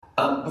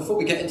Before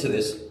we get into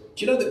this,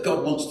 do you know that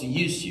God wants to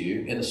use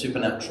you in the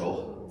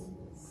supernatural?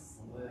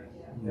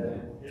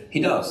 He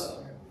does.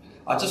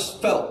 I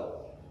just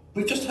felt,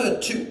 we've just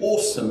heard 2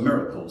 awesome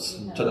miracles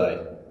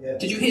today.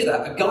 Did you hear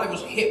that? A guy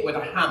was hit with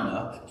a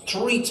hammer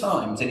 3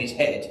 times in his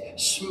head,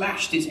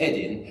 smashed his head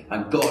in,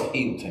 and God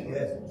healed him.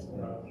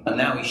 And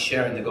now he's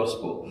sharing the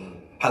gospel.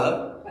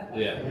 Hello?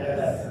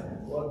 Yeah.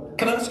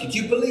 Can I ask you, do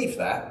you believe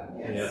that?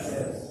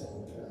 Yes.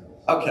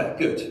 Okay,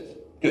 good.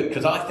 Good,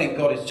 because I think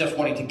God is just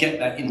wanting to get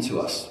that into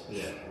us.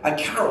 Yeah. And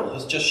Carol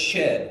has just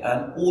shared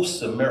an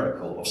awesome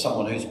miracle of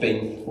someone who's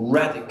been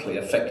radically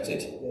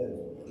affected.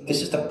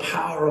 This is the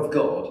power of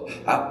God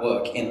at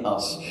work in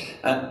us.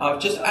 And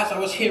as I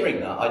was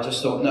hearing that, I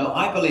just thought, no,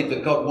 I believe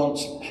that God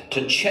wants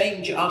to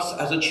change us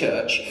as a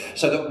church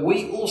so that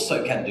we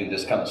also can do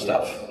this kind of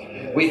stuff.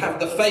 We have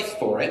the faith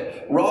for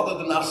it, rather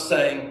than us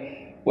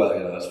saying,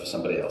 well, that's for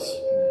somebody else.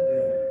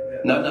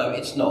 No,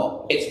 it's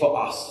not. It's for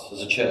us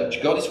as a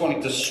church. God is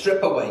wanting to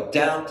strip away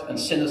doubt and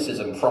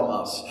cynicism from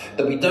us,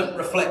 that we don't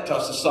reflect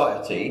our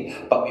society,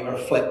 but we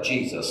reflect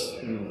Jesus,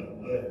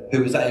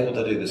 who is able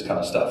to do this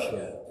kind of stuff.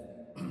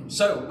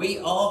 So we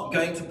are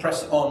going to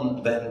press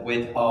on then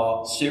with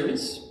our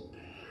series.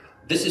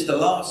 This is the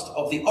last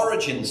of the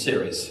Origin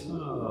series.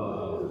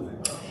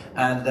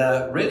 And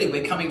really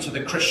we're coming to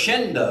the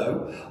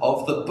crescendo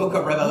of the book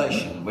of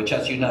Revelation, which,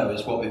 as you know,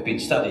 is what we've been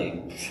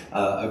studying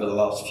over the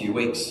last few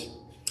weeks.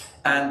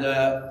 And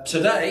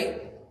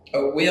today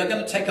we are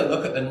going to take a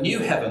look at the new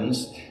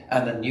heavens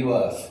and the new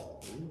earth.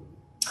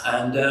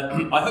 And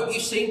I hope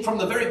you've seen from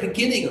the very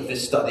beginning of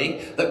this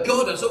study that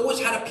God has always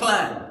had a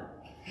plan.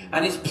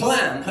 And his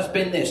plan has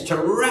been this, to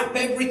wrap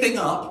everything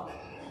up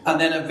and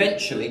then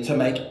eventually to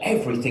make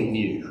everything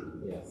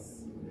new.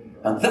 Yes.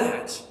 And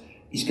that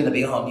is going to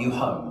be our new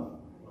home.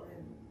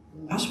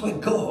 That's where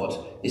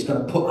God is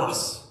going to put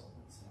us.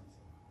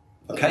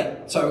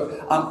 Okay,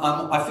 so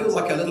I feel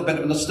like a little bit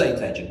of an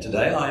estate agent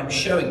today. I am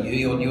showing you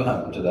your new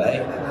home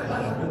today.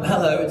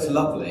 Hello, it's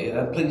lovely.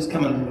 Please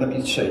come and let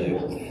me show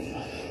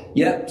you.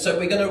 Yeah, so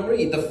we're going to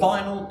read the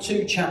final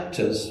 2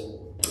 chapters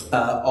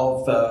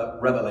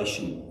of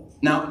Revelation.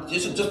 Now,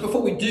 just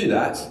before we do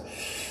that,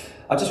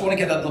 I just want to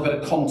get a little bit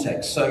of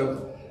context.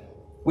 So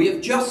we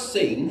have just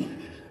seen,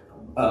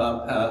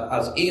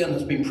 as Ian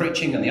has been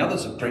preaching and the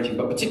others have preaching,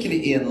 but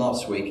particularly Ian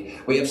last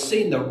week, we have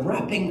seen the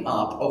wrapping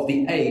up of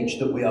the age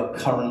that we are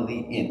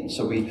currently in.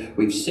 So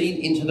we've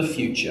seen into the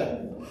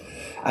future,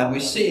 and we're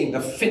seeing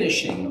the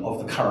finishing of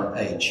the current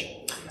age.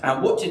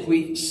 And what did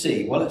we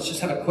see? Well, let's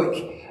just have a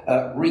quick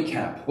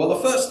recap. Well,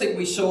 the first thing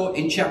we saw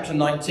in chapter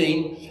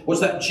 19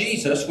 was that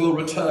Jesus will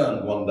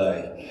return one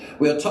day.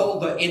 We are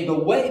told that in the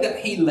way that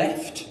he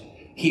left,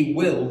 he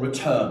will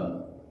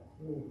return.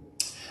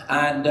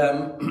 And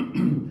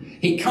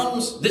he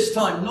comes this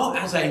time not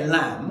as a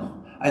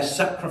lamb, a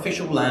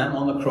sacrificial lamb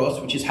on the cross,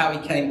 which is how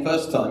he came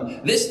first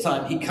time. This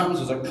time he comes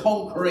as a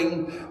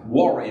conquering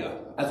warrior,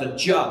 as a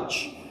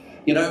judge.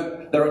 You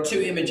know, there are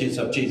 2 images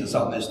of Jesus,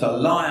 aren't there? It's the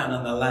lion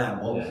and the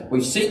lamb. Well,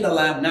 we've seen the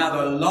lamb, now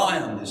the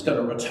lion is going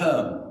to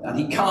return. And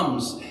he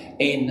comes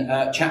in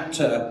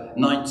chapter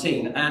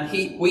 19.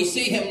 And we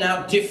see him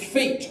now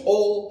defeat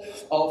all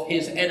of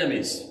his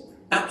enemies.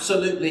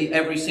 Absolutely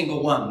every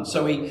single one.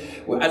 So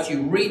as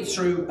you read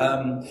through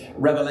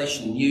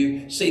Revelation,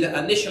 you see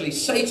that initially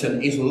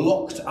Satan is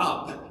locked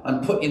up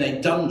and put in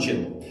a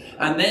dungeon.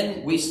 And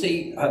then we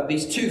see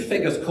these 2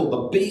 figures called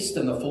the beast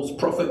and the false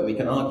prophet. We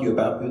can argue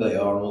about who they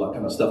are and all that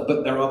kind of stuff.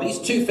 But there are these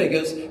 2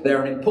 figures.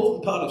 They're an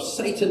important part of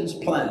Satan's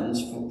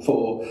plans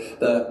for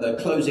the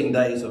closing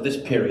days of this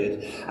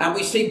period. And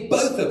we see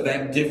both of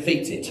them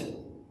defeated.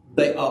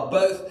 They are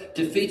both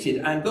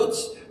defeated. And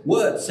God's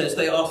word says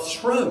they are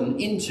thrown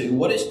into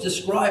what is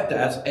described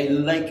as a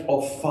lake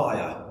of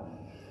fire.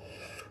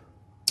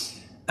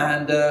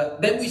 And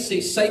then we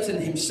see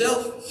Satan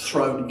himself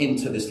thrown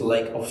into this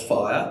lake of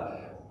fire.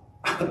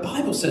 And the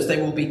Bible says they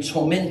will be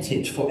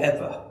tormented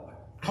forever.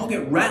 Can't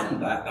get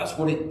round that. That's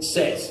what it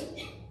says.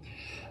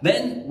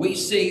 Then we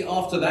see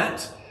after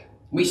that,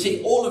 we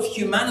see all of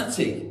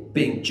humanity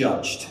being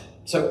judged.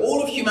 So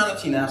all of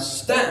humanity now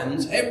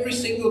stands, every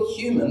single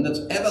human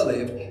that's ever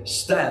lived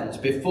stands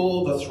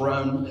before the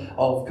throne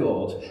of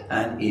God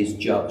and is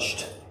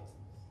judged.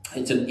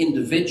 It's an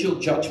individual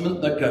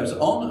judgment that goes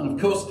on. And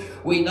of course,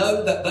 we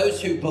know that those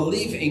who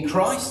believe in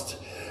Christ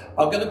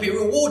are going to be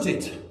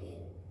rewarded.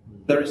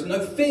 There is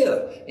no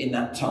fear in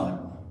that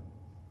time.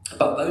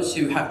 But those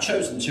who have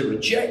chosen to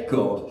reject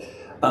God,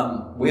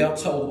 we are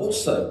told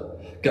also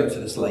go to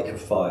this lake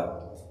of fire.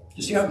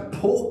 You see how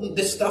important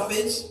this stuff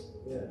is?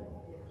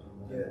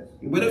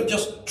 We don't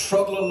just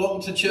trundle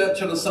along to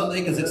church on a Sunday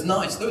because it's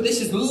nice. No,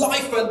 this is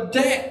life and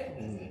death.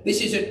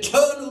 This is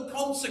eternal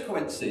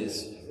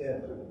consequences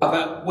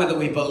about whether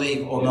we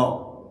believe or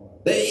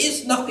not. There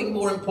is nothing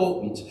more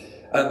important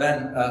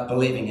than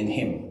believing in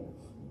him.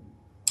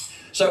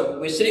 So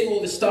we're seeing all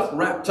this stuff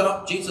wrapped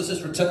up. Jesus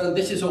has returned.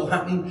 This has all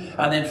happened.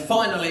 And then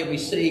finally we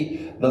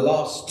see the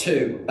last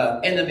 2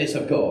 enemies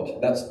of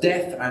God. That's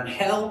death and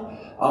hell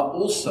are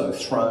also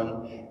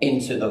thrown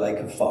into the lake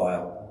of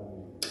fire.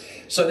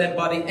 So then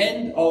by the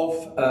end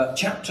of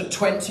chapter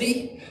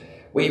 20,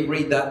 we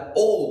read that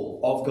all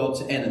of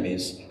God's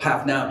enemies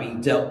have now been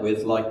dealt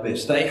with like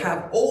this. They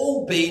have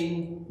all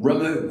been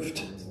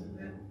removed.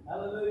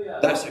 Hallelujah.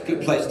 That's a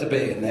good place to be,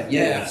 isn't it?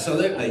 Yeah,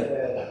 absolutely.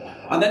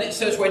 And then it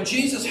says, when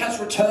Jesus has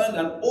returned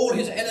and all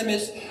his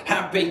enemies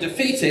have been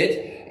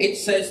defeated, it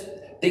says,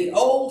 the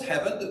old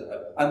heaven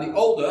and the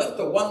old earth,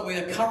 the one we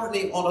are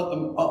currently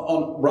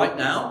on right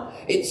now,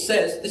 it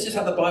says, this is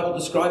how the Bible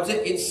describes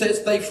it, it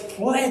says they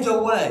fled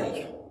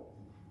away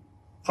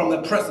from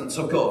the presence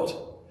of God.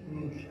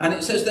 And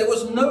it says there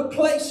was no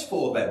place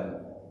for them.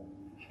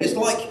 It's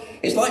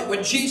like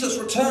when Jesus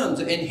returns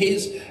in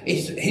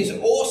his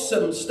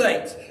awesome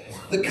state,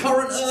 the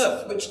current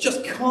earth, which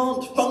just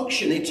can't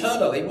function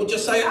eternally, will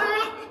just say,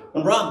 ah,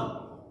 and run.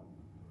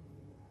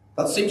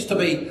 That seems to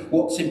be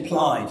what's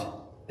implied.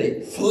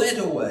 They fled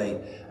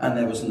away and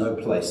there was no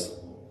place.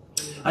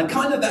 And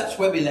kind of that's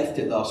where we left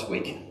it last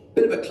week.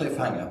 Bit of a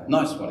cliffhanger.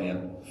 Nice one,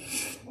 Ian.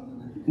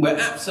 We're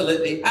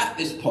absolutely at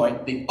this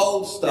point, the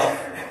old stuff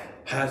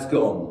has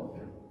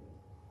gone.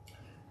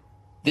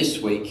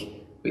 This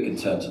week, we can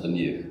turn to the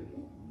new.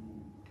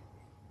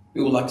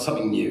 We all like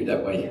something new,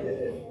 don't we?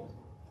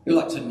 We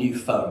like a new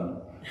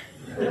phone.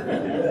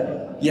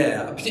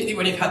 Yeah, particularly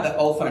when you've had that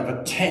old phone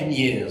for 10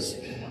 years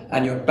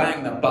and you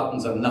bang the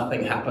buttons and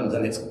nothing happens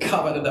and it's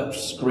covered and the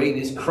screen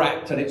is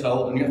cracked and it's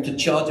old and you have to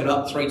charge it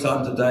up 3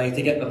 times a day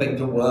to get the thing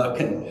to work,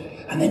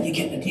 and then you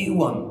get a new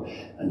one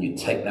and you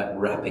take that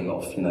wrapping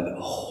off, you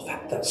know,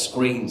 that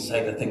screen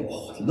saver thing,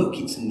 oh look,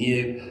 it's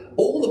new.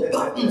 All the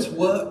buttons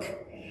work.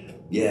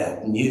 Yeah,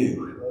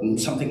 new. And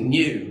something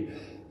new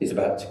is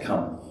about to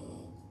come.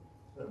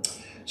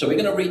 So we're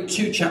going to read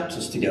 2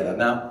 chapters together.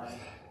 Now,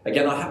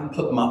 again, I haven't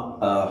put them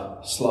up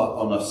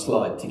on a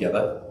slide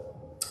together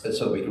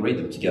so that we can read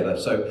them together.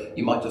 So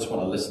you might just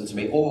want to listen to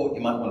me, or you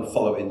might want to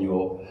follow in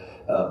your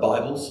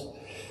Bibles.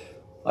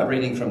 I'm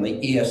reading from the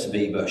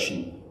ESV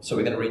version. So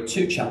we're going to read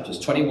 2 chapters,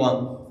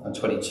 21 and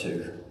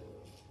 22.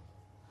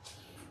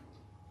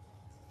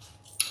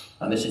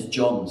 And this is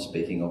John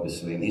speaking,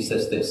 obviously, and he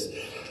says this.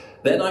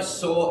 Then I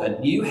saw a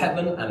new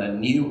heaven and a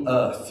new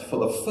earth, for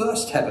the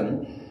first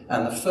heaven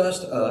and the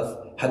first earth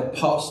had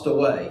passed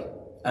away,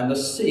 and the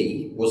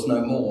sea was no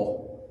more.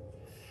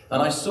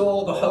 And I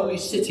saw the holy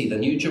city, the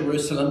new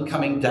Jerusalem,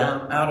 coming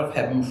down out of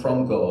heaven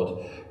from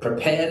God,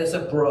 prepared as a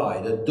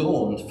bride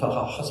adorned for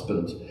her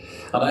husband.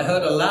 And I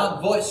heard a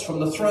loud voice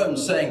from the throne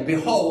saying,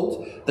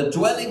 behold, the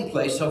dwelling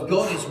place of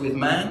God is with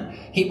man.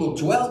 He will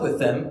dwell with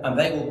them, and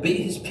they will be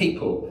his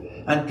people.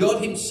 And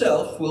God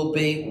himself will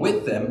be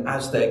with them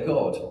as their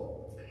God.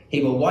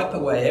 He will wipe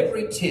away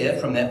every tear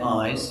from their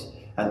eyes,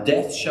 and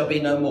death shall be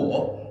no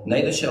more,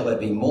 neither shall there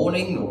be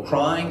mourning, nor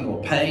crying,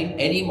 nor pain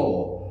any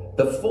more.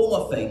 The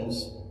former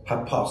things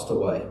have passed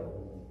away.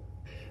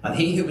 And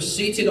he who was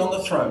seated on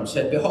the throne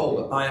said,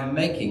 behold, I am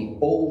making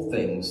all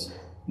things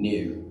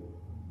new.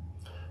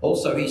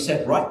 Also he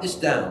said, write this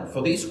down,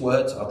 for these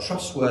words are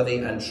trustworthy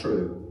and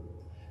true.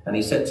 And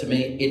he said to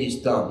me, it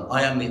is done.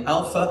 I am the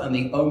Alpha and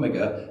the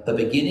Omega, the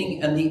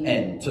beginning and the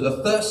end. To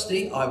the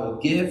thirsty I will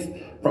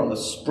give from the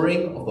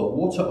spring of the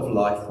water of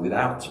life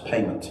without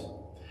payment.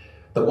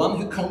 The one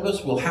who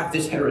conquers will have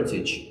this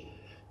heritage,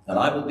 and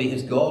I will be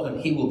his God,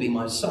 and he will be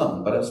my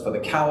son. But as for the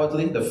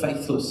cowardly, the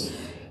faithless,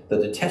 the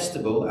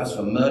detestable, as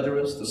for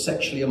murderers, the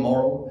sexually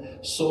immoral,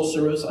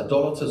 sorcerers,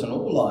 idolaters, and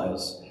all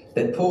liars,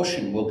 their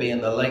portion will be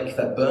in the lake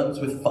that burns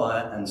with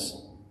fire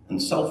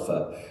and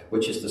sulfur,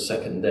 which is the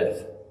second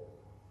death.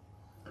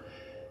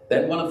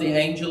 Then one of the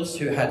angels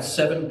who had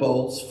 7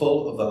 bowls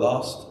full of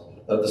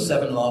the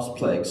 7 last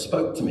plagues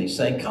spoke to me,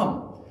 saying,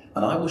 come,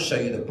 and I will show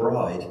you the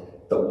bride,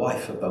 the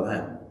wife of the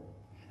Lamb.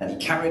 And he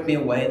carried me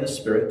away in the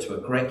Spirit to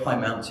a great high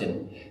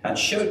mountain and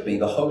showed me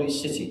the holy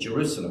city,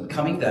 Jerusalem,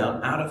 coming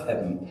down out of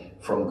heaven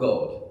from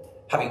God,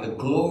 having the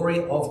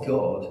glory of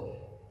God,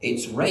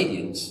 its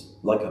radiance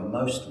like a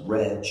most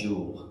rare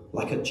jewel,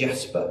 like a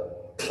jasper,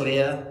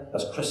 clear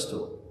as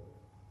crystal.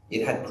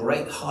 It had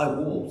great high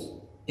walls.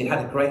 It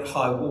had a great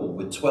high wall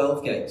with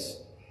 12 gates.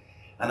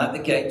 And at the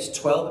gates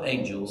 12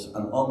 angels,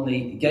 and on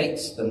the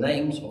gates the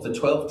names of the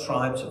 12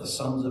 tribes of the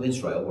sons of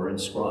Israel were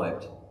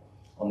inscribed.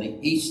 On the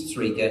east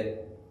 3 gates,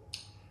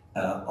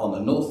 on the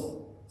north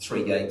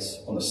 3 gates,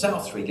 on the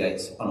south 3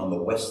 gates, and on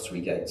the west 3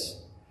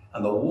 gates.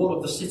 And the wall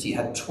of the city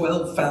had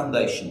 12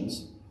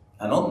 foundations,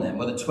 and on them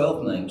were the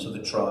 12 names of the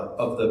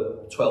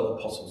 12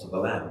 apostles of the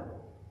Lamb.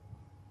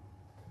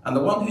 And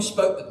the one who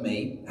spoke with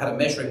me had a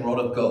measuring rod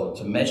of gold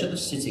to measure the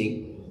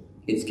city,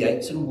 its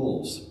gates and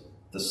walls.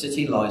 The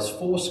city lies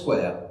 4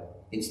 square,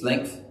 its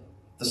length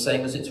the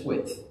same as its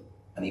width.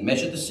 And he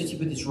measured the city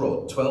with his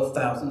rod,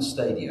 12,000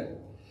 stadia.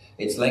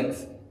 Its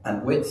length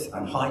and width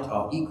and height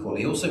are equal.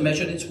 He also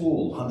measured its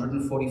wall,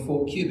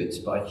 144 cubits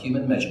by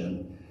human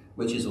measurement,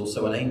 which is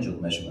also an angel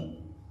measurement.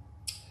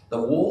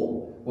 The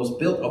wall was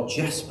built of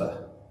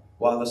jasper,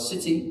 while the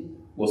city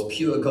was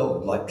pure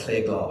gold, like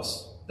clear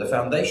glass. The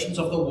foundations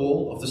of the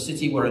wall of the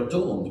city were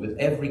adorned with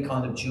every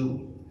kind of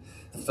jewel.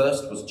 The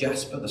first was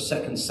jasper, the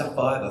second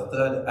sapphire, the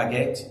third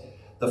agate,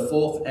 the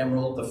 4th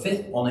emerald, the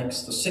 5th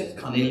onyx, the 6th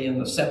carnelian,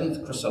 the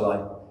 7th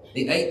chrysolite,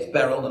 the 8th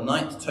beryl, the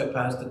 9th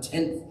topaz, the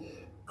 10th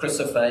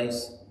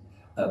chrysoprase,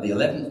 the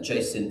 11th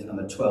jacinth, and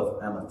the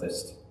 12th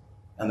amethyst.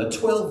 And the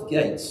 12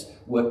 gates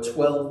were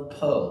 12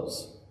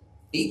 pearls,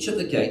 each of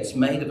the gates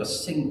made of a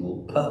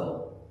single pearl.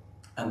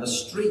 And the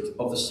street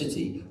of the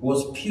city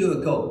was pure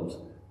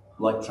gold,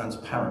 like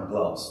transparent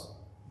glass.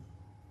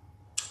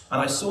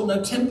 And I saw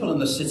no temple in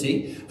the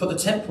city, for the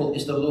temple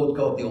is the Lord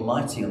God, the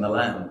Almighty, and the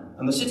Lamb.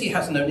 And the city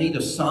has no need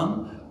of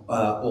sun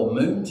or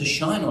moon to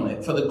shine on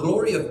it, for the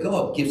glory of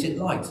God gives it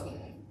light,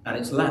 and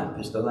its lamp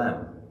is the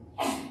Lamb.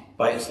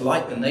 By its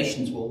light the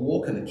nations will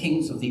walk, and the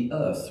kings of the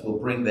earth will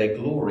bring their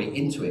glory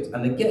into it.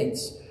 And the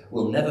gates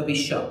will never be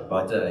shut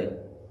by day,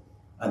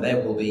 and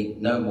there will be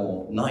no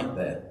more night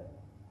there.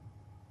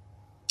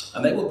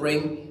 And they will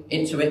bring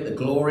into it the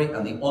glory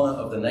and the honour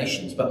of the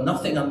nations, but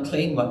nothing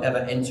unclean will ever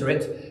enter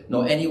it,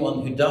 nor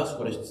anyone who does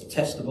what is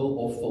detestable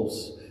or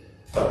false,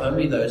 but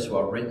only those who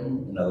are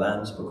written in the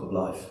Lamb's book of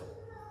life.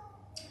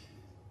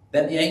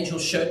 Then the angel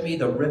showed me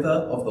the river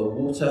of the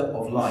water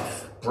of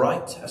life,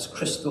 bright as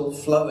crystal,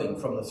 flowing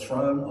from the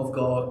throne of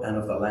God and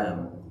of the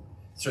Lamb,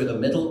 through the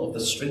middle of the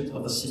street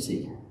of the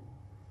city.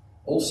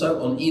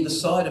 Also on either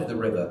side of the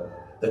river,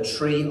 the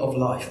tree of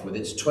life with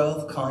its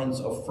 12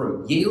 kinds of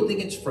fruit, yielding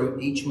its fruit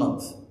each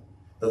month.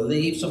 The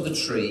leaves of the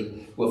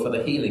tree were for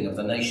the healing of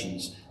the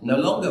nations. No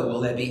longer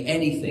will there be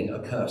anything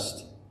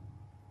accursed.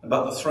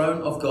 But the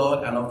throne of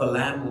God and of the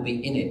Lamb will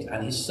be in it,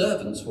 and his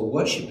servants will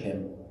worship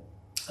him.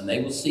 And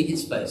they will see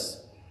his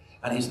face,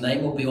 and his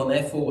name will be on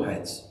their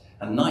foreheads.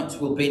 And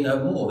night will be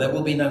no more. There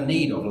will be no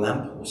need of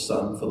lamp or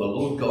sun, for the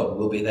Lord God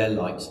will be their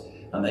light,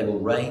 and they will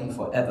reign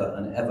forever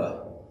and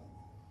ever.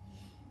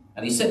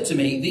 And he said to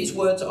me, these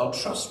words are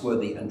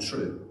trustworthy and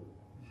true.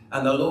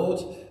 And the Lord,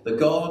 the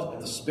God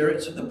of the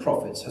spirits of the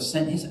prophets, has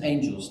sent his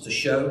angels to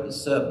show his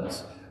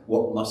servants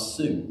what must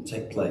soon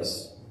take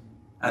place.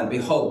 And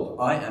behold,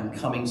 I am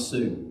coming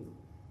soon.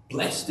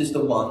 Blessed is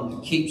the one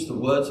who keeps the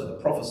words of the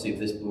prophecy of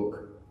this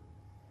book.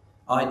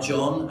 I,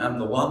 John, am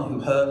the one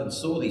who heard and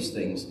saw these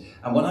things.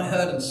 And when I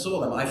heard and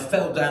saw them, I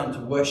fell down to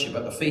worship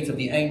at the feet of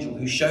the angel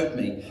who showed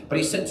me. But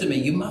he said to me,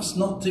 you must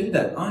not do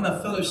that. I'm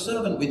a fellow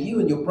servant with you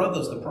and your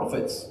brothers, the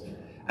prophets,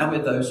 and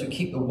with those who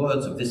keep the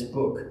words of this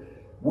book.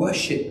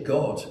 Worship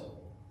God.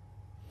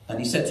 And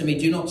he said to me,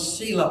 do not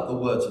seal up the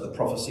words of the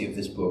prophecy of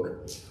this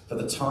book, for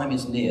the time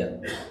is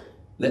near.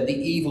 Let the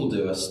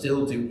evildoer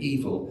still do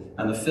evil,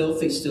 and the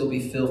filthy still be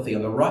filthy,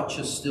 and the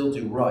righteous still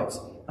do right,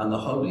 and the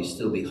holy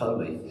still be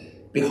holy.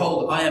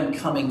 Behold, I am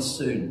coming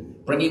soon,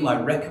 bringing my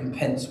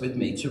recompense with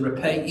me, to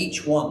repay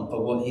each one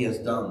for what he has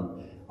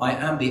done. I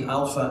am the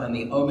Alpha and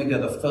the Omega,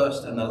 the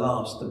first and the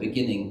last, the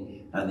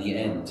beginning and the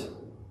end.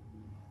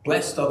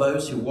 Blessed are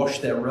those who wash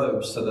their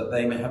robes, so that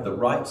they may have the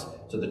right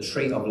to the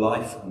tree of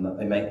life, and that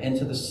they may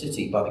enter the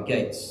city by the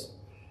gates.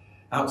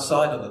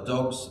 Outside are the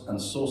dogs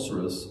and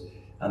sorcerers,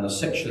 and the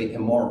sexually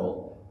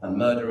immoral, and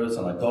murderers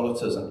and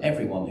idolaters, and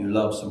everyone who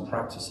loves and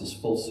practices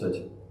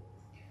falsehood.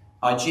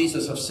 I,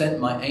 Jesus, have sent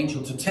my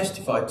angel to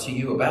testify to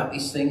you about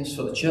these things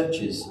for the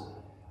churches.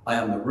 I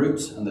am the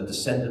root and the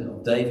descendant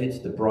of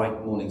David, the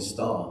bright morning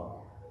star.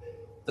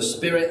 The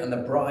Spirit and the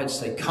bride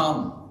say,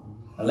 come.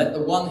 And let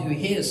the one who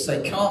hears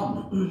say,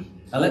 come.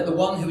 And let the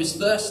one who is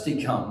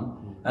thirsty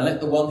come. And let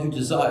the one who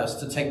desires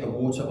to take the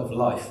water of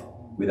life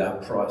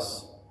without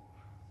price.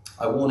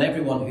 I warn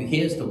everyone who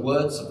hears the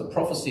words of the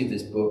prophecy of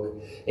this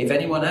book. If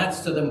anyone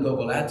adds to them, God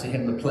will add to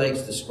him the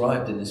plagues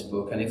described in this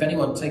book. And if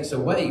anyone takes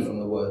away from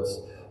the words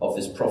of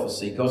this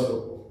prophecy, God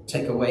will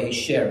take away his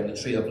share in the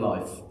tree of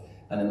life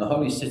and in the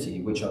holy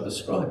city which are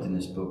described in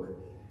this book.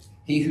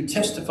 He who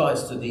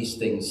testifies to these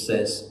things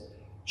says,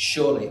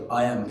 surely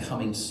I am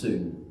coming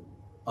soon.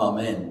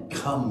 Amen.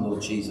 Come,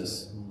 Lord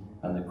Jesus,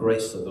 and the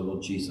grace of the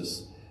Lord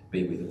Jesus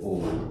be with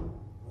all.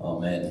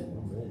 Amen.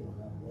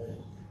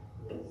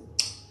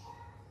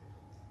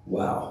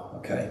 Wow,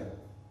 okay.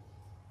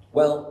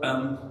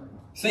 Well,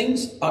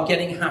 things are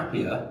getting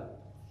happier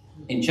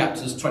in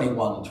chapters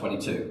 21 and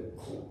 22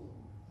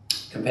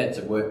 compared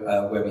to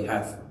where we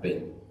have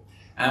been.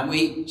 And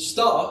we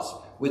start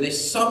with a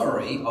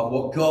summary of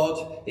what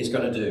God is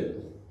going to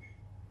do.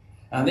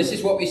 And this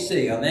is what we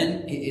see. And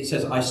then it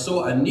says, I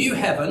saw a new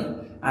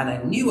heaven and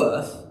a new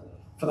earth,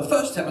 for the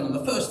first heaven and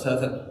the first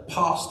earth had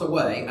passed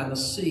away, and the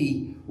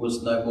sea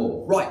was no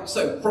more. Right,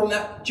 so from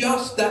that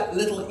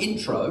little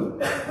intro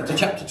to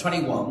chapter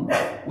 21,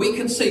 we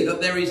can see that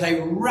there is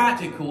a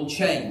radical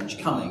change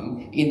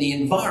coming in the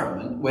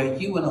environment where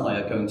you and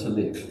I are going to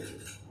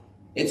live.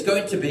 It's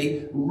going to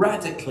be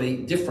radically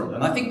different.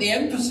 And I think the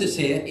emphasis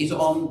here is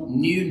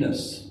on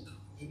newness.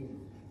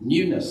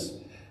 Newness.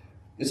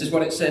 This is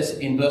what it says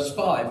in verse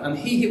 5. And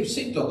he who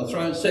sits on the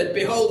throne said,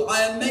 behold,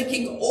 I am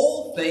making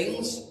all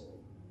things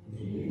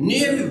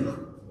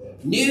new.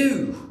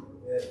 New.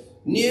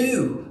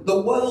 New.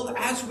 The world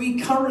as we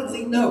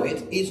currently know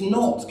it is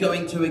not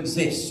going to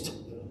exist.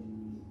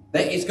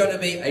 There is going to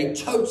be a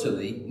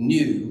totally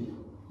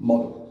new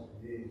model.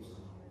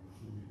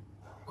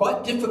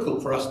 Quite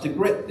difficult for us to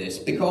grip this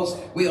because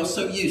we are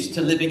so used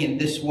to living in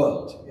this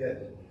world.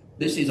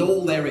 This is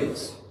all there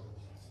is.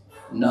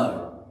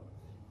 No.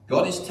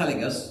 God is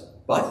telling us,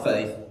 by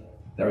faith,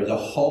 there is a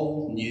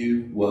whole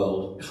new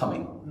world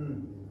coming.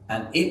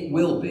 And it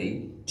will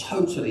be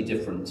totally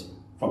different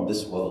from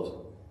this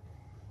world.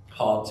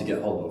 Hard to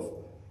get hold of.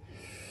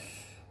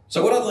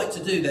 So what I'd like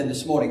to do then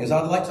this morning is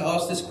I'd like to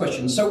ask this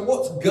question. So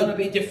what's going to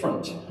be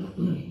different?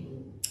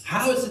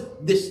 How is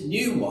this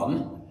new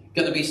one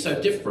going to be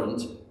so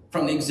different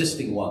from the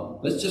existing one?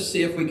 Let's just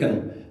see if we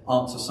can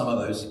answer some of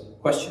those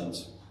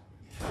questions.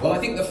 Well, I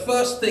think the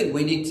first thing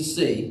we need to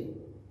see,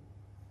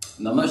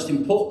 and the most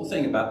important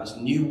thing about this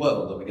new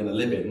world that we're going to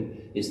live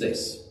in, is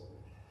this.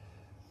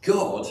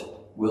 God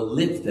will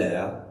live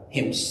there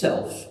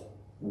himself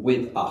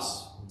with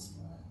us.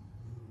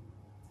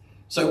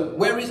 So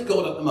where is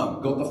God at the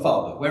moment? God the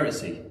Father, where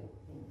is he?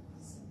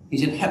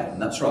 He's in heaven,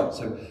 that's right.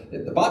 So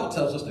the Bible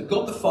tells us that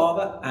God the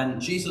Father and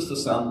Jesus the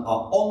Son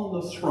are on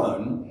the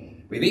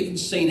throne. We've even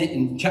seen it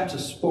in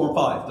chapters 4 and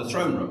 5, the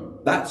throne room.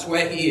 That's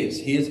where he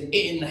is. He is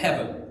in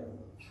heaven.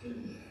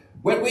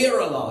 When we are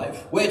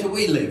alive, where do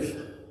we live?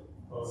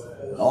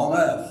 On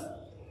earth.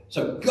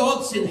 So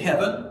God's in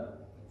heaven,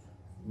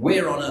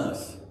 we're on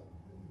earth.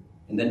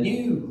 In the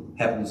new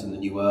heavens and the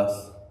new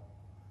earth,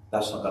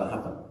 that's not going to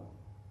happen.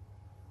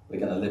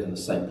 We're going to live in the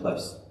same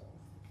place.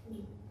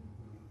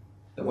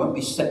 There won't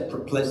be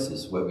separate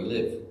places where we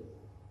live.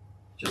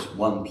 Just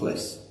one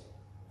place.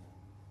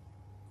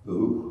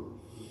 Ooh.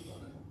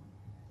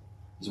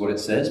 This is what it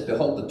says.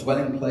 Behold, the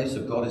dwelling place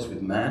of God is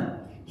with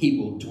man. He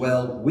will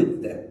dwell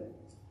with them.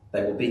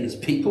 They will be his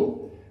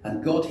people.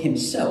 And God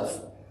himself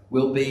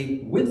will be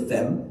with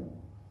them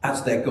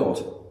as their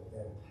God.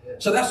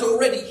 So that's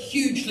already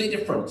hugely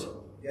different.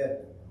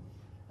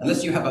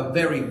 Unless you have a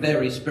very,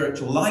 very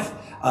spiritual life,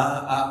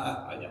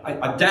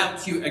 I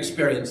doubt you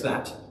experience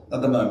that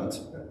at the moment.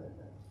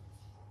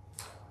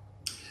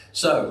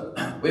 So,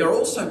 we are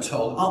also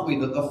told, aren't we,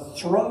 that the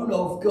throne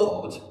of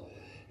God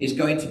is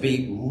going to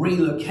be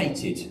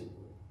relocated.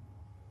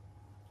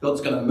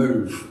 God's going to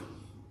move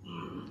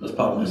as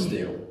part of this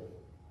deal.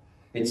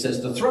 It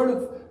says the throne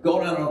of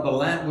God and of the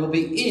Lamb will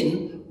be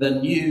in the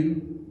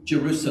new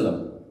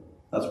Jerusalem.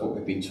 That's what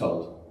we've been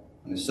told.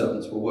 And his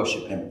servants will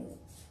worship him.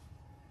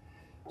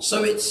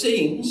 So it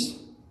seems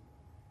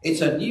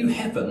it's a new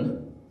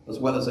heaven as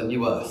well as a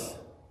new earth.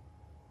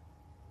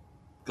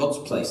 God's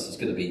place is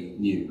going to be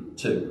new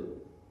too.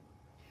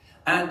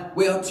 And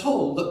we are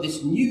told that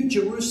this new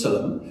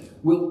Jerusalem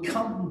will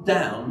come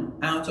down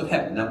out of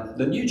heaven. Now,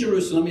 the new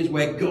Jerusalem is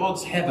where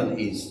God's heaven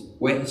is,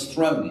 where his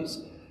throne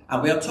is.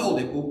 And we are told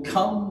it will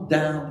come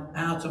down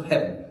out of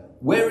heaven.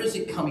 Where is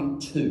it coming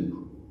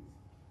to?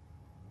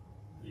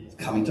 It's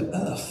coming to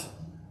earth.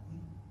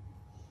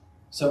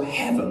 So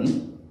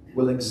heaven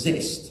will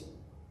exist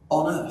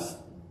on earth.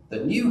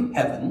 The new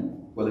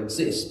heaven will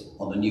exist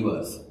on the new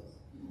earth.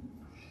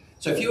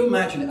 So if you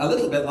imagine a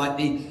little bit like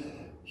if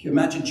you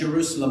imagine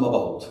Jerusalem of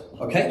old,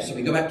 okay? So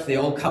we go back to the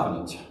Old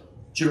Covenant.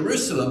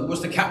 Jerusalem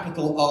was the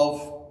capital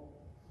of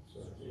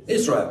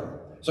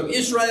Israel. So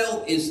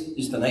Israel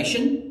is the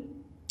nation,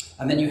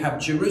 and then you have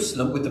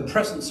Jerusalem with the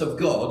presence of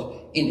God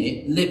in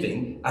it,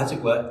 living, as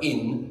it were,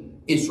 in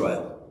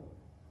Israel.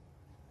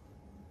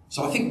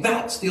 So I think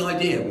that's the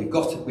idea we've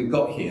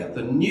got here.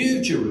 The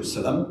new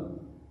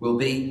Jerusalem will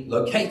be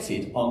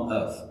located on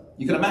earth.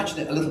 You can imagine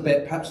it a little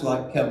bit, perhaps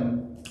like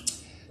Eden.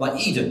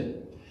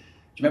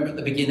 Do you remember at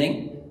the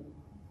beginning?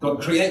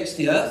 God creates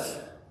the earth,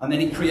 and then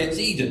he creates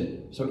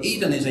Eden. So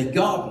Eden is a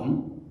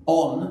garden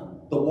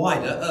on the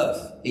wider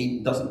earth. He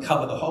doesn't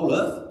cover the whole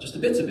earth, just a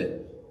bit of it.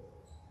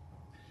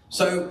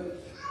 So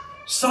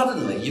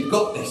suddenly you've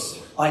got this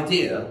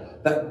idea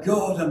that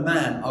God and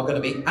man are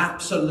going to be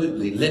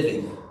absolutely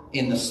living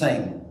in the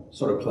same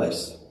sort of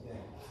place.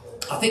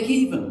 I think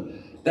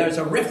even there's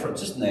a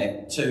reference, isn't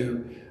there,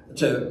 to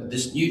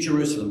this new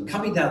Jerusalem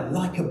coming down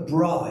like a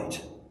bride.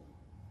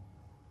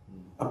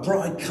 A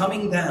bride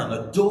coming down,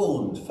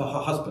 adorned for her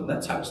husband.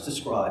 That's how it's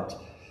described.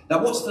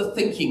 Now, what's the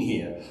thinking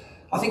here?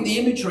 I think the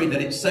imagery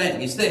that it's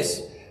saying is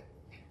this.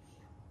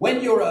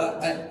 When you've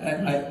got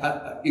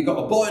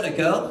a boy and a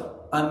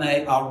girl, and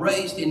they are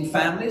raised in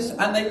families,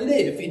 and they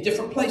live in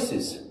different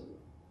places.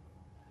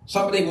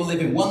 Somebody will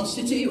live in one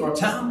city or a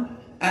town,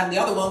 and the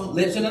other one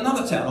lives in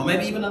another town, or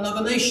maybe even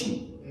another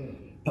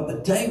nation. But the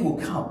day will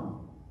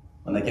come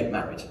when they get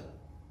married.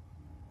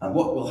 And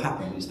what will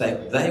happen is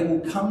they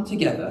will come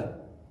together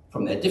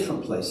from their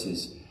different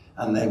places,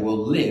 and they will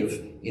live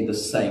in the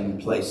same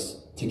place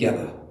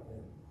together.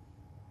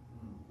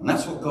 And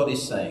that's what God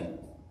is saying.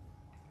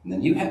 In the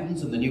new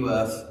heavens and the new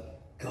earth,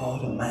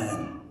 God and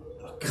man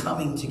are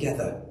coming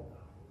together.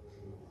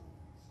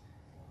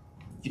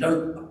 You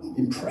know, I'm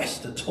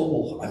impressed at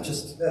all. I'm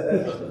just,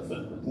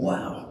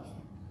 wow.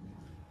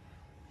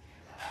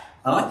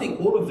 And I think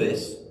all of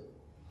this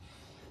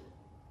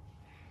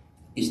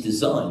is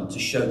designed to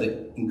show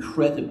the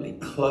incredibly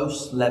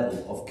close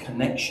level of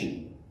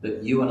connection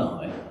that you and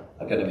I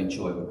are going to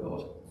enjoy with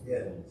God.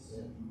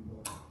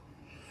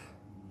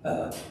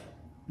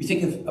 We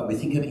think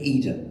of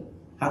Eden.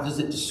 How does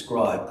it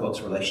describe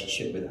God's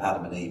relationship with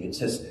Adam and Eve? It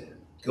says,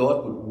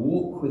 God would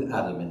walk with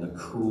Adam in the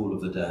cool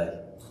of the day.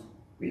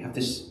 We have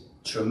this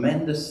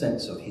tremendous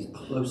sense of his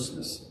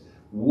closeness,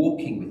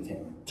 walking with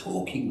him,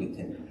 talking with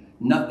him.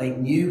 No, they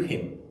knew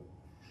him.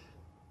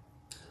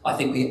 I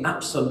think we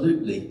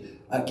absolutely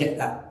get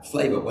that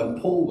flavour. When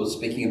Paul was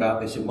speaking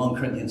about this in 1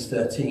 Corinthians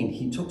 13,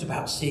 he talked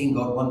about seeing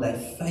God one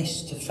day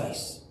face to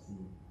face.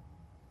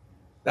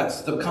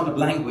 That's the kind of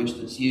language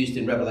that's used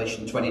in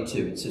Revelation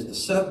 22. It says the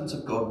servants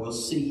of God will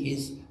see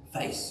his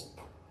face.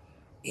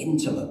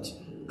 Intimate,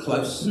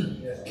 close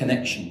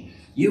connection.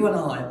 You and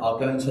I are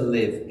going to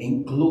live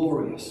in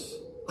glorious,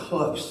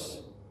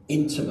 close,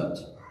 intimate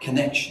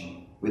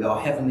connection with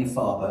our Heavenly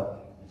Father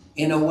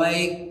in a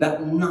way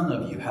that none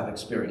of you have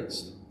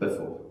experienced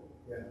before.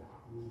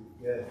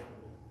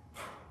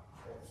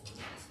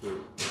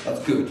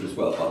 That's good as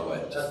well, by the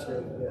way. That's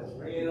good.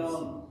 Bring it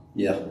on.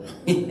 Yeah.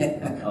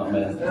 Amen.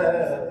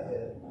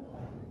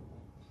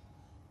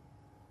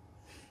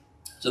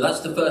 So that's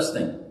the first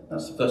thing.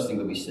 That's the first thing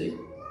that we see.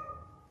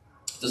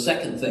 The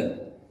second thing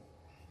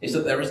is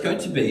that there is going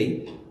to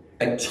be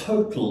a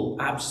total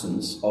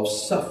absence of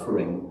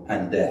suffering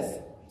and death.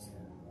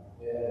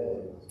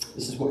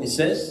 This is what it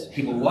says.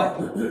 He will wipe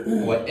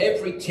away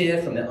every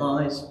tear from their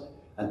eyes,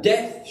 and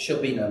death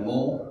shall be no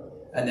more,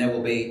 and there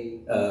will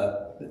be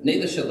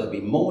neither shall there be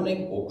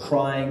mourning or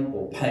crying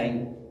or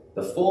pain.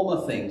 The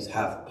former things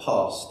have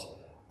passed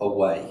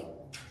away.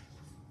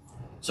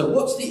 So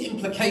what's the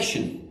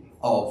implication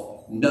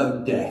of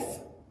no death,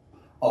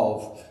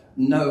 of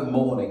no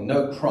mourning,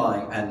 no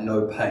crying, and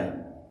no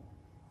pain?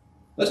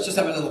 Let's just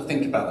have a little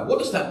think about that. What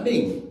does that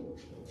mean?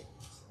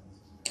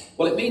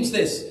 Well, it means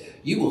this.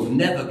 You will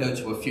never go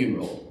to a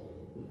funeral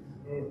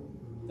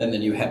in the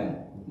new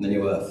heaven, in the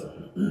new earth.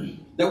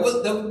 There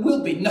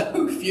will be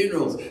no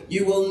funerals.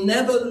 You will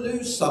never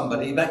lose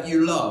somebody that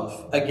you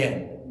love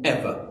again,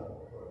 ever.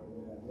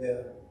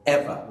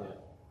 Ever.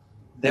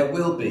 There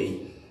will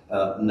be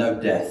no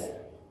death.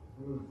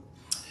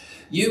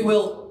 You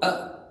will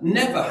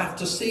never have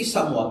to see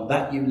someone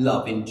that you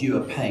love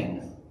endure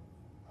pain.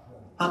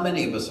 How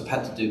many of us have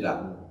had to do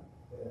that?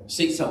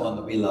 See someone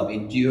that we love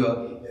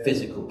endure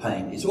physical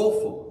pain. It's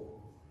awful.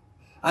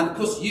 And of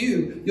course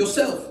you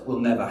yourself will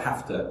never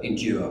have to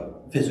endure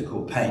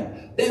physical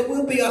pain. There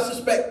will be, I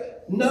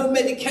suspect, no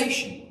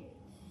medication.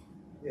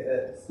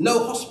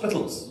 No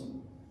hospitals.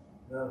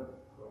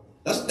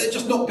 They're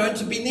just not going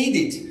to be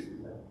needed.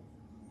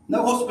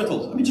 No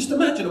hospitals. I mean, just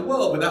imagine a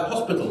world without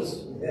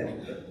hospitals.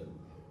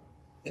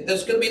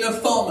 There's going to be no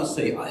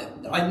pharmacy.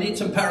 I need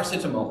some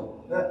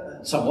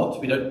paracetamol. Somewhat.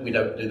 We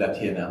don't do that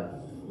here now.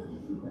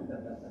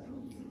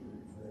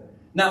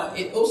 Now,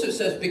 it also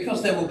says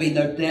because there will be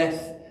no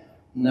death,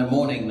 no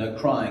mourning, no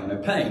crying, no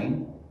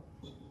pain,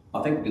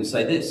 I think we can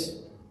say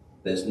this: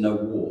 there's no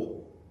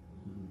war.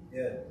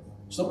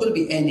 There's not going to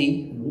be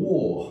any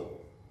war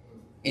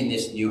in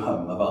this new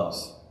home of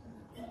ours.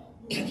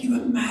 Can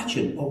you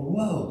imagine a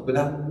world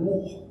without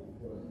war?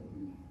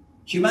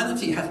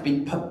 Humanity has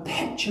been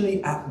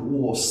perpetually at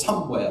war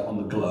somewhere on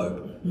the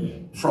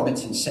globe from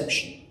its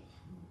inception.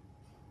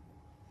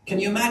 Can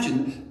you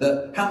imagine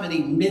how many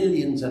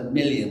millions and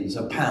millions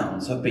of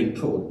pounds have been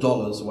put, or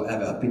dollars or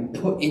whatever, have been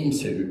put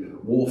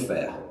into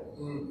warfare?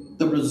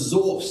 The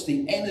resource,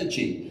 the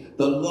energy,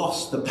 the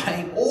loss, the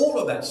pain, all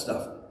of that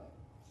stuff.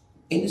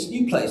 In this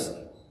new place,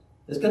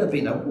 there's going to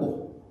be no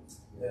war.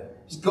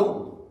 It's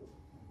gone.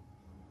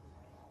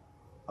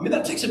 I mean,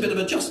 that takes a bit of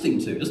adjusting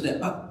to, doesn't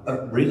it?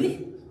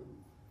 Really?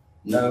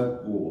 No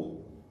war.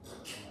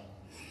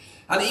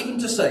 And even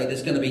to say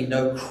there's going to be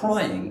no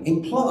crying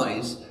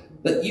implies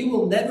that you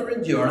will never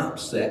endure an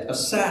upset, a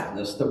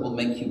sadness that will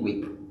make you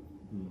weep.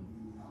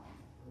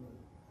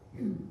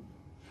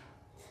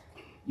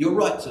 You're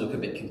right to look a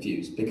bit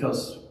confused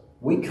because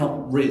we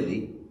can't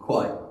really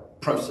quite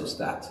process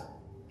that,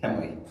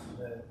 can we?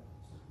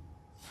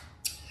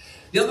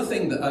 The other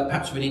thing that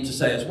perhaps we need to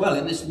say as well,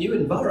 in this new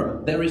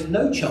environment, there is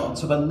no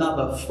chance of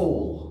another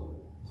fall.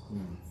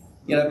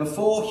 You know,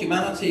 before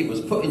humanity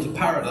was put into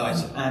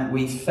paradise and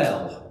we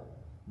fell,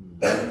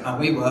 and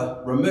we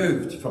were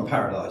removed from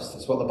paradise.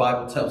 That's what the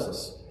Bible tells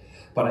us.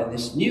 But in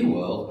this new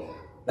world,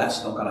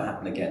 that's not going to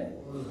happen again.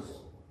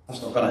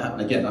 That's not going to happen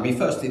again. I mean,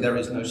 firstly, there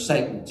is no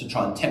Satan to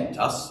try and tempt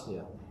us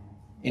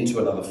into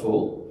another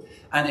fall.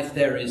 And if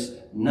there is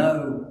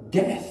no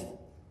death,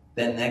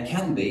 then there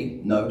can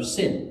be no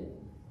sin.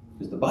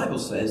 Because the Bible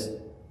says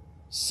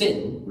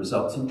sin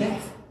results in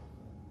death.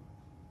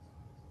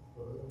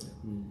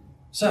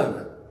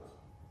 So,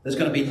 there's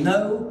going to be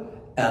no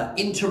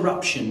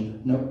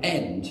interruption, no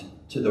end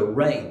to the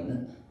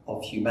reign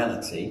of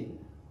humanity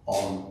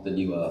on the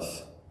new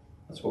earth.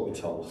 That's what we're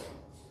told.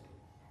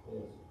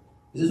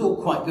 This is all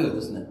quite good,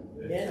 isn't it?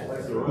 Yeah.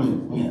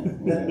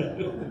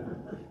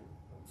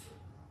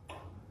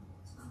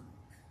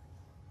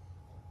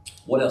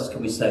 What else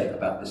can we say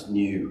about this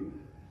new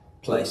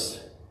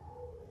place?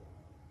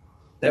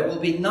 There will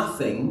be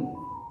nothing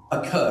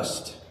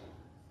accursed.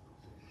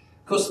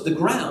 Because the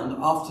ground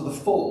after the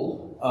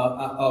fall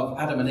of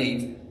Adam and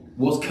Eve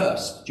was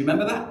cursed. Do you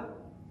remember that?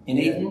 In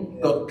Eden,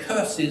 God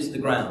curses the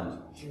ground.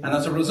 And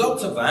as a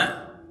result of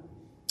that,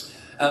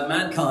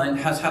 mankind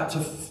has had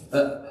to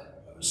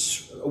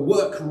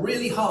work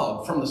really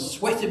hard from the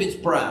sweat of its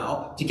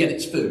brow to get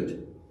its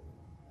food.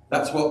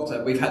 That's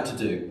what we've had to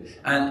do.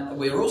 And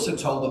we're also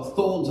told that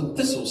thorns and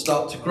thistles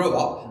start to grow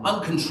up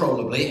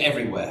uncontrollably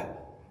everywhere.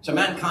 So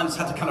mankind has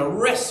had to kind of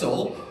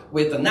wrestle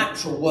with the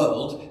natural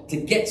world to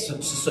get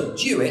to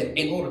subdue it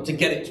in order to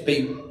get it to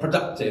be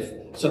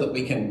productive so that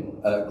we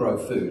can grow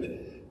food.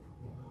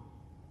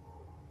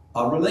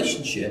 Our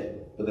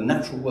relationship with the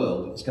natural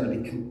world is going to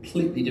be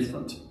completely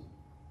different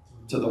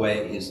to the way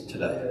it is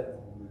today.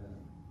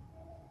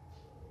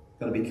 It's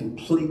going to be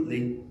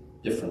completely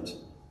different.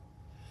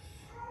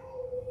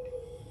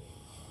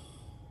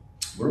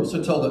 We're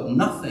also told that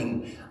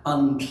nothing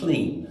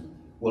unclean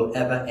will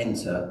ever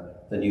enter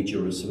the New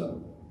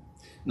Jerusalem.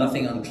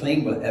 Nothing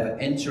unclean will ever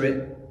enter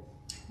it,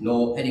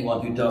 nor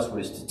anyone who does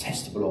what is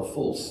detestable or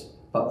false,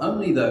 but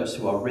only those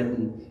who are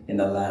written in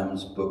the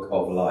Lamb's book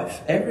of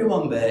life.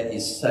 Everyone there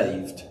is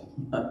saved.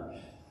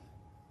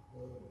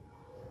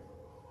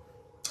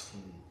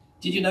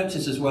 Did you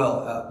notice as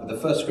well, with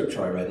the first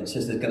scripture I read, it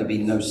says there's going to be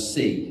no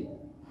sea.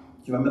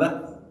 Do you remember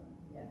that?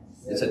 Yes.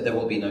 It said there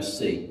will be no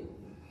sea.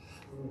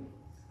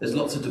 There's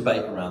lots of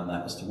debate around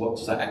that as to what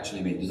does that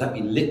actually mean. Does that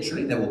mean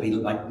literally there will be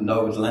like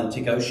no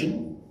Atlantic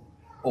Ocean?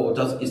 Or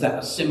is that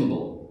a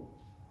symbol?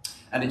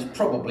 And it's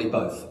probably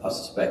both, I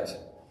suspect.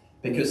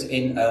 Because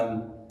in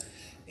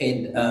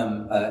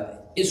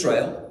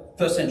Israel,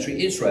 first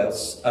century Israel,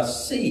 a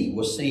sea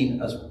was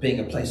seen as being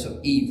a place of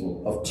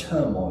evil, of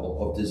turmoil,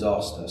 of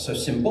disaster. So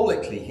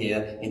symbolically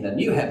here, in the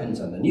new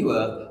heavens and the new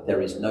earth,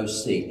 there is no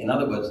sea. In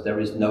other words, there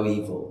is no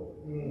evil.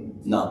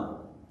 None.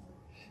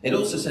 It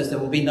also says there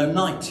will be no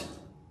night.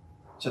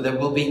 So there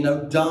will be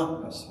no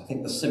darkness. I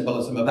think the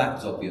symbolism of that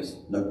is obvious.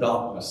 No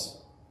darkness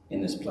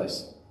in this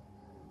place.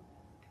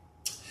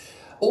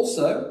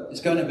 Also,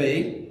 it's going to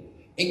be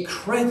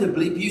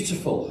incredibly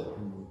beautiful.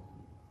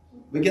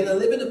 We're going to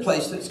live in a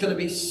place that's going to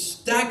be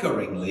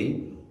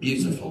staggeringly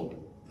beautiful.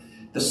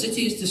 The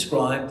city is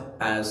described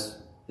as,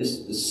 the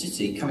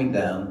city coming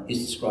down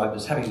is described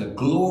as having the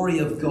glory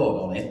of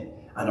God on it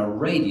and a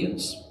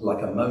radiance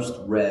like a most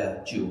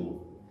rare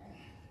jewel.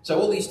 So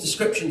all these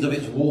descriptions of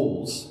its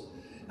walls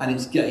and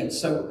its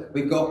gates. So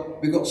we've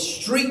got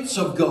streets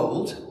of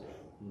gold,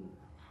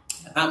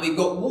 and we've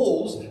got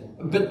walls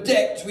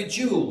bedecked with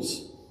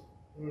jewels.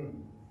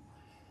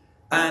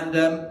 And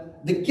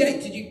the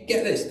gate, did you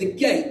get this? The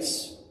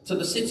gates to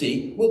the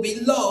city will be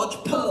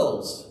large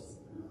pearls.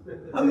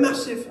 A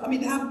massive, I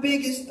mean, how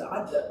big is that?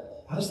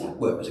 How does that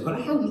work? Has it got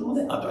a handle on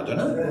it? I don't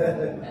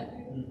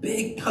know.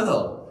 Big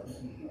pearl.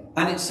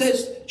 And it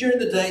says, during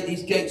the day,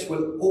 these gates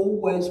will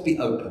always be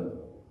open.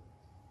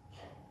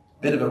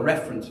 Bit of a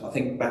reference, I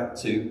think, back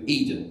to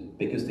Eden,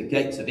 because the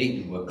gates of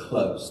Eden were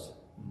closed.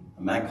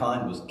 And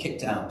mankind was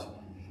kicked out.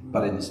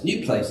 But in this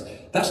new place,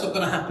 that's not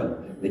going to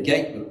happen. The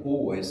gate will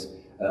always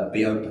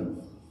be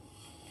open.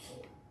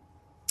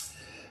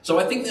 So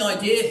I think the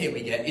idea here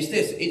we get is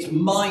this. It's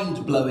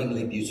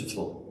mind-blowingly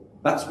beautiful.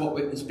 That's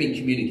what it's been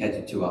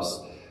communicated to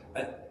us.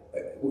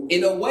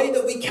 In a way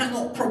that we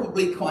cannot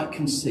probably quite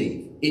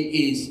conceive. It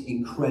is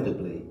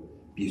incredibly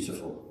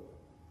beautiful.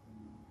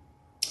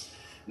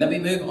 Then we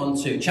move on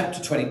to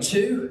chapter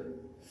 22.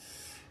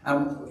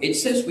 It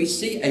says we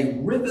see a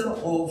river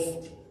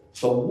of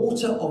the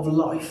water of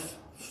life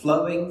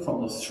flowing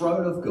from the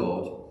throne of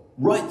God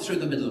right through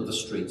the middle of the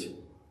street.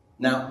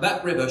 Now,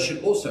 that river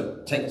should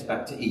also take us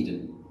back to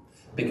Eden,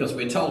 because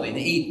we're told in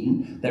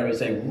Eden there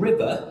is a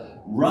river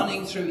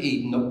running through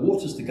Eden that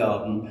waters the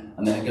garden,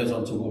 and then it goes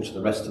on to water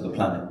the rest of the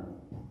planet.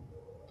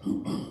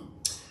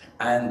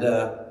 And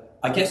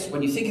I guess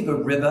when you think of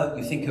a river,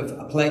 you think of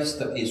a place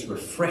that is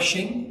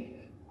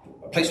refreshing,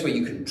 a place where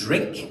you can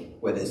drink,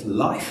 where there's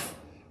life,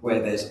 where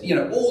there's,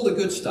 all the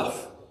good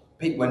stuff.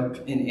 When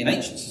in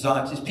ancient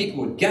societies,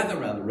 people would gather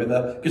around the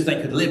river because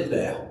they could live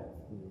there.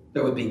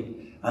 There would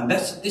be, and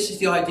this is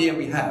the idea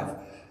we have,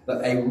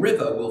 that a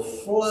river will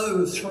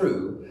flow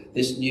through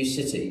this new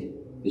city,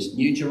 this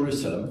new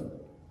Jerusalem,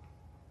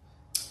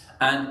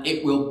 and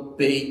it will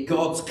be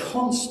God's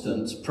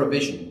constant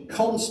provision,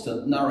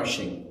 constant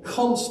nourishing,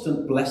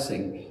 constant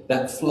blessing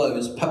that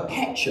flows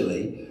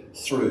perpetually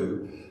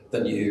through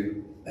the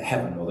new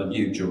heaven or the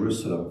new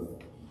Jerusalem.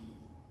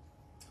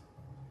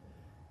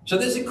 So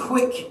there's a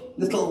quick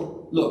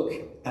little look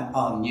at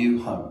our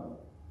new home.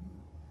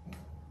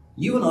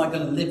 You and I are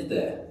going to live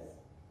there.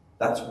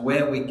 That's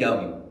where we're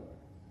going.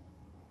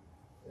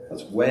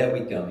 That's where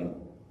we're going.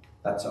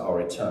 That's our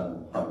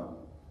eternal home.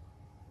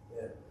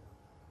 Yeah.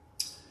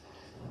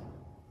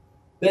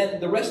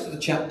 Then the rest of the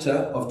chapter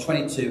of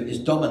 22 is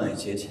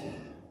dominated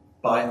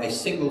by a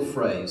single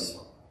phrase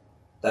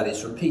that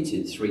is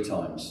repeated 3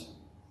 times.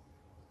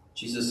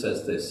 Jesus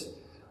says this,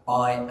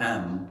 I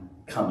am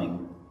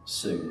coming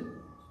soon.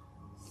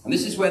 And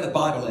this is where the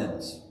Bible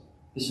ends.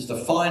 This is the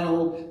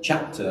final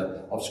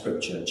chapter of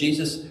Scripture.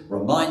 Jesus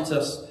reminds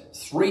us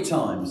 3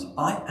 times,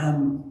 I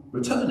am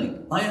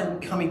returning, I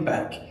am coming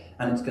back,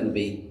 and it's going to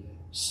be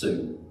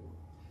soon.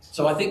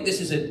 So I think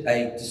this is an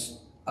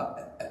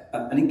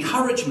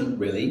encouragement,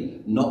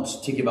 really,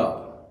 not to give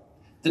up.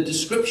 The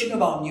description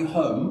of our new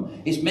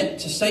home is meant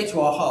to say to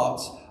our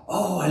hearts,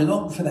 oh, I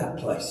long for that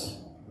place.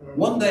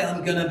 One day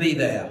I'm going to be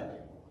there.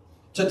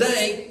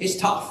 Today is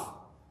tough.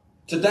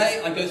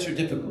 Today I go through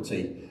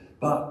difficulty.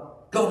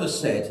 But God has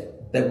said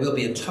there will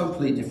be a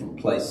totally different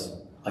place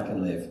I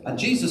can live. And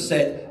Jesus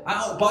said,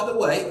 oh, by the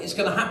way, it's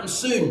going to happen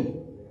soon.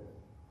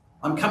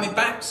 I'm coming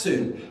back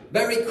soon.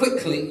 Very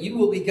quickly, you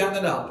will be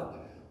gathered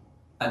up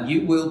and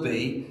you will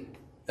be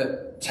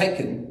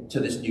taken to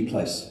this new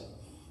place.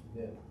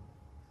 Yeah.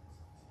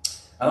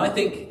 And I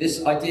think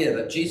this idea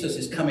that Jesus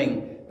is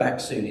coming back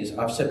soon is,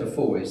 I've said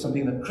before, is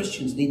something that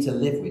Christians need to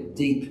live with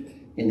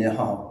deep in their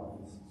heart.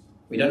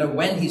 We don't know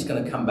when he's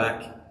going to come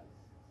back,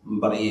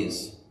 but he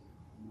is.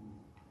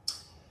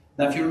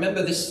 Now, if you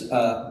remember this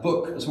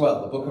book as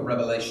well, the book of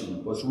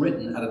Revelation, was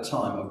written at a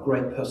time of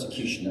great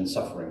persecution and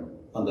suffering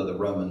under the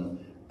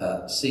Roman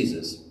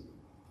Caesars.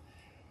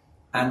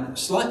 And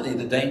slightly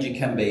the danger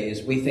can be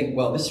is we think,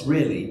 well, this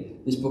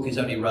book is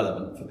only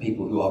relevant for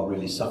people who are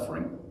really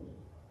suffering.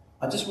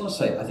 I just want to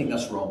say, I think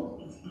that's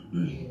wrong.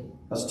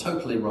 That's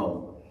totally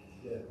wrong.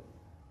 Yeah.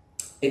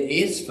 It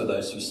is for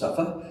those who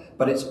suffer,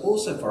 but it's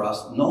also for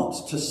us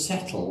not to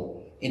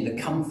settle in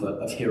the comfort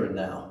of here and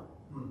now.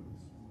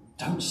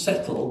 Don't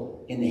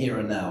settle in the here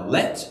and now.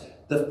 Let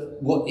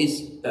what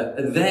is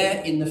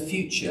there in the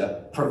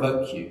future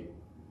provoke you.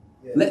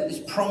 Yeah. Let this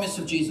promise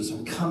of Jesus,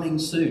 I'm coming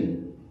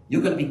soon.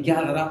 You're going to be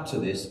gathered up to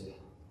this.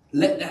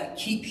 Let that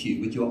keep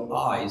you with your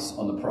eyes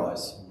on the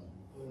prize.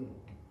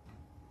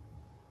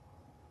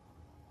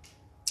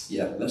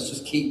 Yeah, let's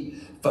just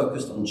keep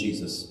focused on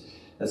Jesus.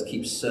 Let's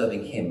keep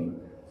serving him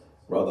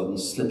rather than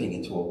slipping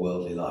into a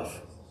worldly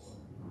life.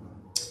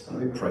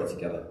 Let me pray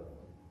together.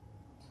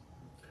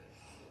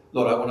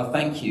 Lord, I want to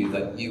thank you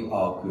that you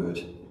are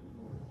good.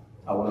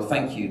 I want to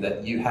thank you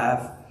that you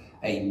have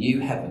a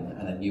new heaven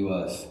and a new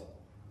earth.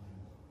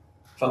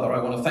 Father, I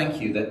want to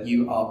thank you that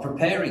you are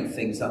preparing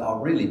things that are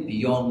really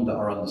beyond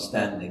our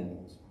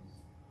understanding.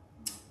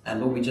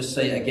 And Lord, we just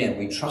say again,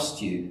 we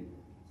trust you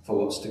for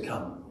what's to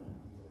come.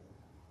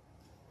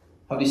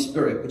 Holy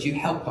Spirit, would you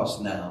help us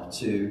now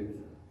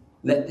to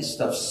let this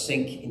stuff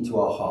sink into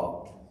our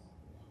heart?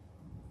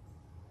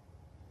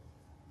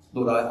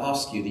 Lord, I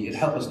ask you that you'd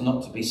help us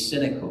not to be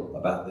cynical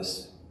about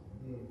this,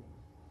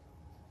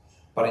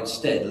 but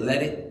instead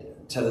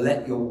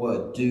let your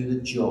word do the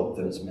job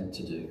that it's meant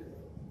to do.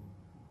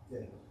 Yeah.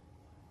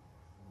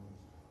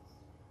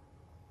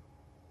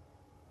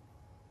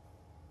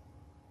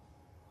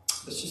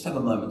 Let's just have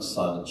a moment's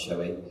silence, shall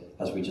we,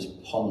 as we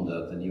just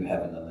ponder the new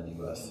heaven and the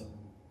new earth.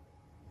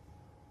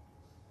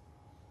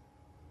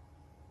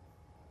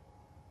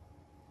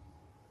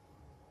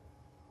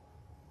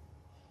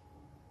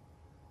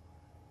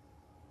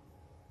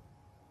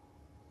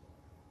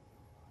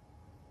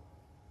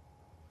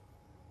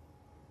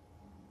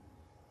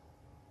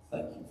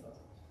 Thank you, Father.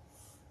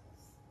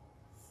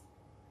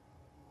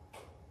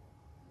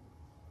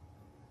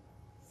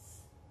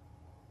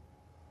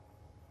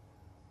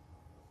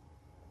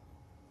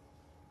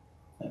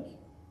 Thank you.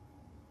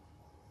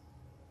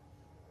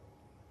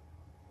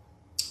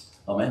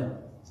 Amen.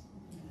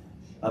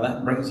 And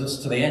that brings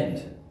us to the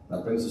end.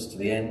 That brings us to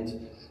the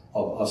end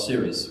of our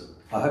series.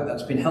 I hope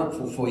that's been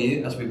helpful for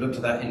you as we've looked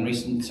at that in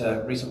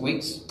recent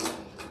weeks.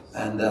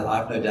 And I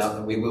have no doubt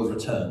that we will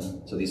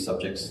return to these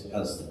subjects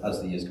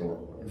as the years go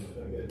on.